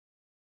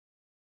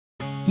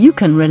You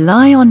can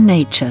rely on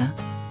nature.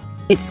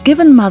 It's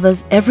given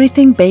mothers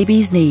everything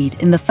babies need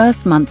in the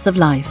first months of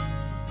life: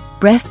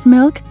 breast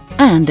milk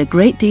and a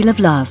great deal of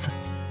love.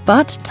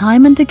 But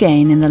time and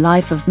again in the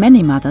life of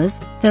many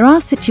mothers, there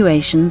are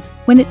situations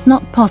when it's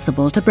not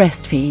possible to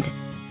breastfeed.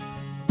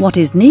 What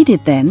is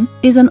needed then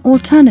is an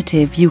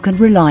alternative you can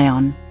rely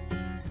on.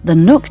 The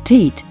NUK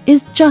Teat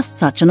is just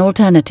such an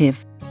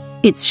alternative.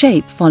 Its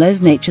shape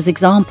follows nature's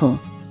example.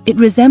 It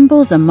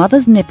resembles a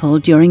mother's nipple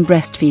during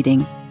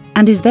breastfeeding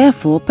and is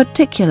therefore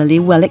particularly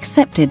well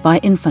accepted by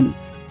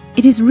infants.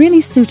 It is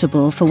really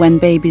suitable for when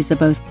babies are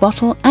both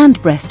bottle and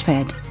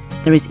breastfed.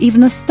 There is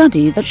even a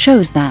study that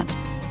shows that.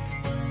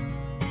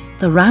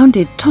 The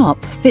rounded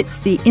top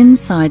fits the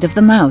inside of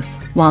the mouth,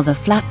 while the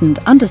flattened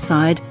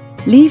underside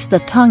leaves the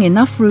tongue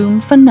enough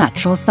room for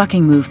natural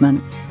sucking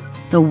movements.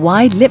 The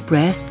wide lip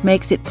rest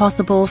makes it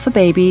possible for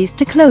babies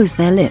to close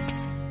their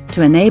lips.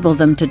 To enable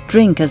them to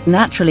drink as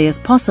naturally as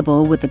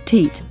possible with the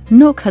teat,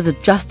 NUK has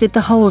adjusted the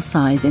hole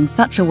size in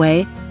such a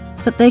way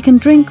that they can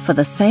drink for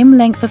the same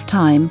length of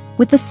time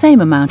with the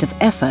same amount of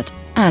effort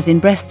as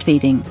in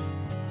breastfeeding.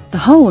 The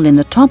hole in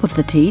the top of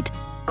the teat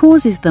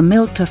causes the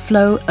milk to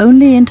flow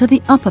only into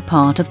the upper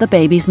part of the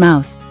baby's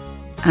mouth.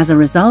 As a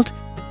result,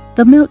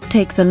 the milk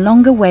takes a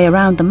longer way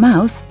around the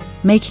mouth,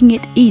 making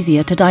it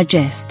easier to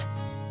digest.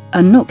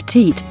 A NUK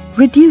Teat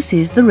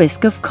reduces the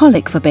risk of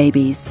colic for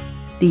babies.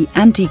 The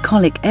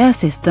anti-colic air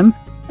system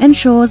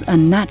ensures a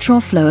natural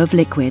flow of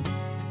liquid.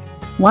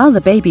 While the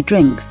baby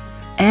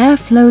drinks, air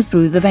flows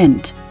through the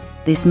vent.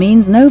 This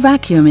means no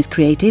vacuum is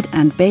created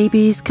and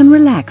babies can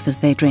relax as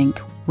they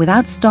drink,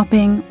 without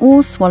stopping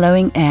or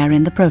swallowing air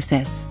in the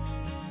process.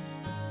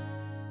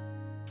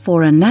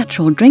 For a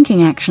natural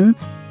drinking action,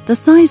 the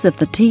size of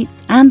the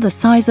teats and the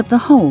size of the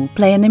hole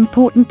play an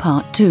important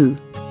part too.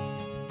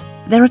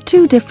 There are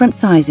two different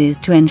sizes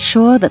to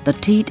ensure that the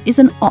teat is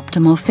an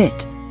optimal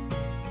fit.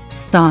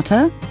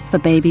 Starter for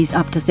babies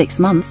up to 6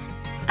 months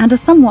and a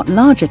somewhat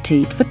larger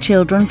teat for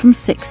children from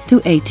 6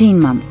 to 18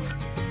 months.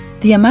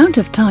 The amount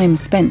of time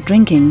spent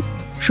drinking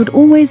should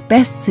always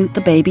best suit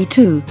the baby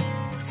too,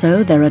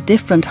 so there are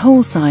different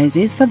hole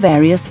sizes for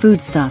various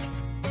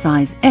foodstuffs.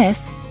 Size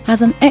S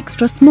has an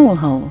extra small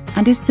hole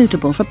and is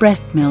suitable for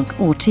breast milk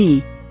or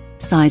tea.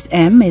 Size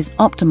M is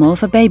optimal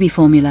for baby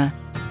formula,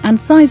 and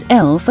size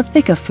L for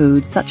thicker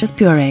foods such as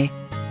puree.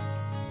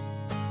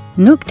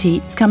 NUK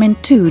Teats come in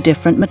two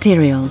different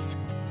materials: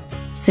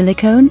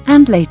 silicone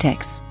and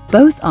latex.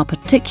 Both are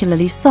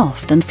particularly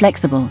soft and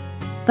flexible.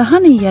 The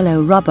honey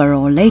yellow rubber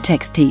or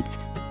latex teats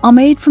are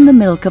made from the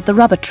milk of the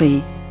rubber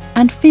tree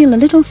and feel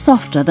a little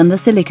softer than the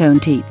silicone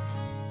teats.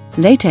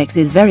 Latex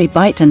is very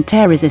bite and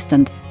tear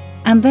resistant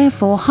and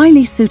therefore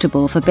highly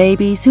suitable for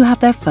babies who have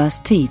their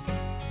first teeth.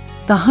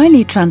 The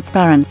highly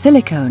transparent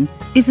silicone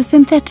is a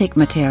synthetic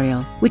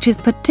material which is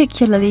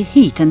particularly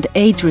heat and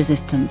age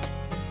resistant.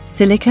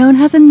 Silicone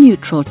has a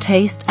neutral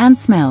taste and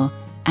smell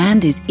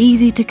and is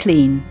easy to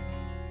clean.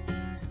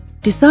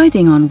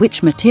 Deciding on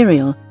which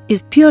material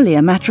is purely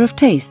a matter of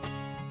taste.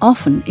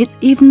 Often it's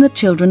even the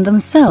children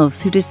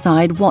themselves who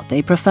decide what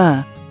they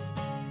prefer.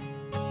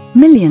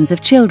 Millions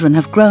of children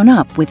have grown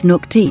up with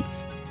NUK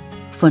Teats.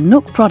 For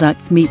NUK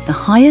products meet the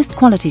highest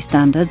quality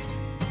standards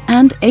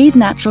and aid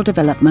natural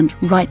development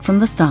right from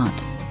the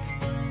start.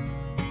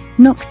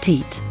 NUK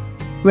Teat.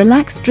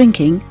 Relaxed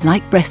drinking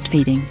like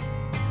breastfeeding.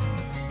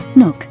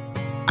 NUK.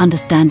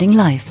 Understanding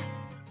life.